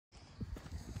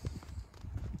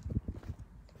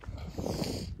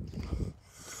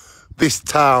This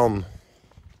town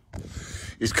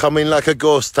is coming like a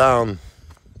ghost town.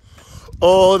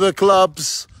 All the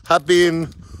clubs have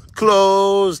been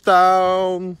closed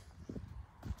down.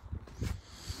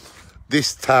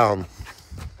 This town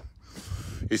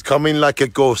is coming like a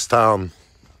ghost town.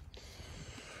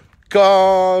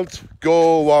 Can't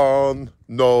go on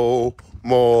no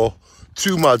more.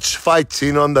 Too much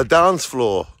fighting on the dance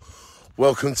floor.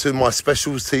 Welcome to my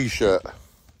specials t-shirt.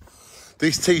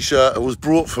 This t-shirt was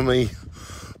brought for me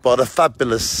by the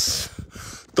fabulous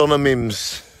Donna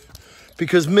Mimms,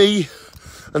 because me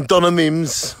and Donna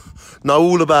Mimms know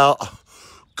all about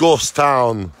ghost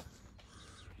town,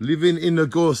 living in a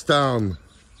ghost town.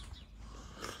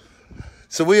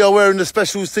 So we are wearing the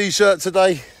specials t-shirt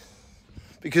today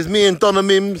because me and Donna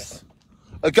Mimms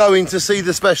are going to see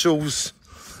the specials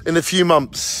in a few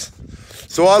months.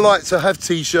 So I like to have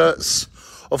t-shirts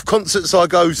of concerts I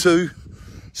go to.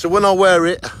 So when I wear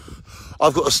it,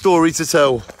 I've got a story to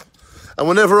tell. And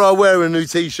whenever I wear a new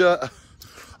t-shirt,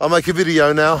 I make a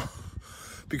video now.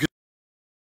 Because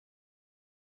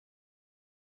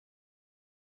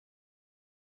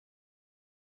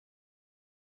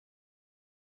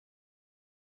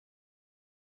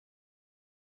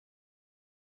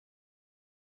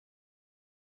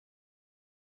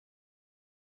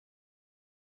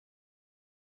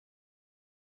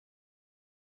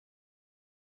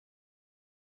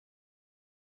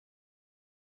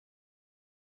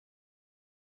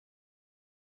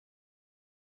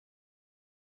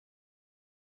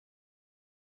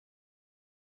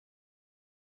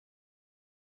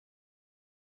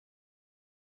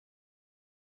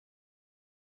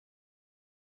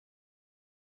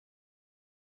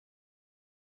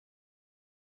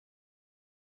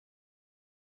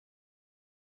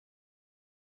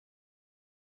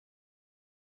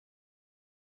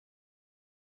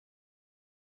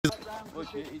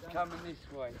he's coming this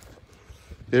way.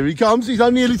 here he comes. He's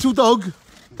only a little dog,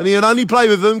 and he'll only play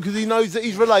with them because he knows that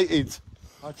he's related.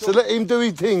 So let him do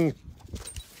his thing.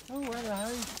 Oh,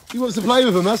 hello. He wants to play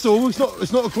with them, that's all.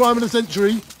 It's not a crime of the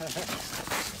century.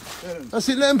 That's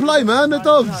it, let him play, man, the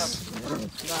dogs.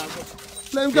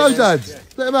 Let him go, Dad.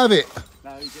 Let him have it.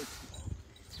 No,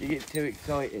 you get too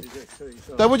excited.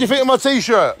 Dad, what do you think of my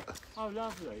t-shirt? Oh,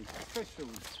 lovely. Specials.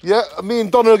 Yeah, me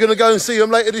and Donna are going to go and see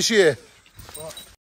them later this year. What?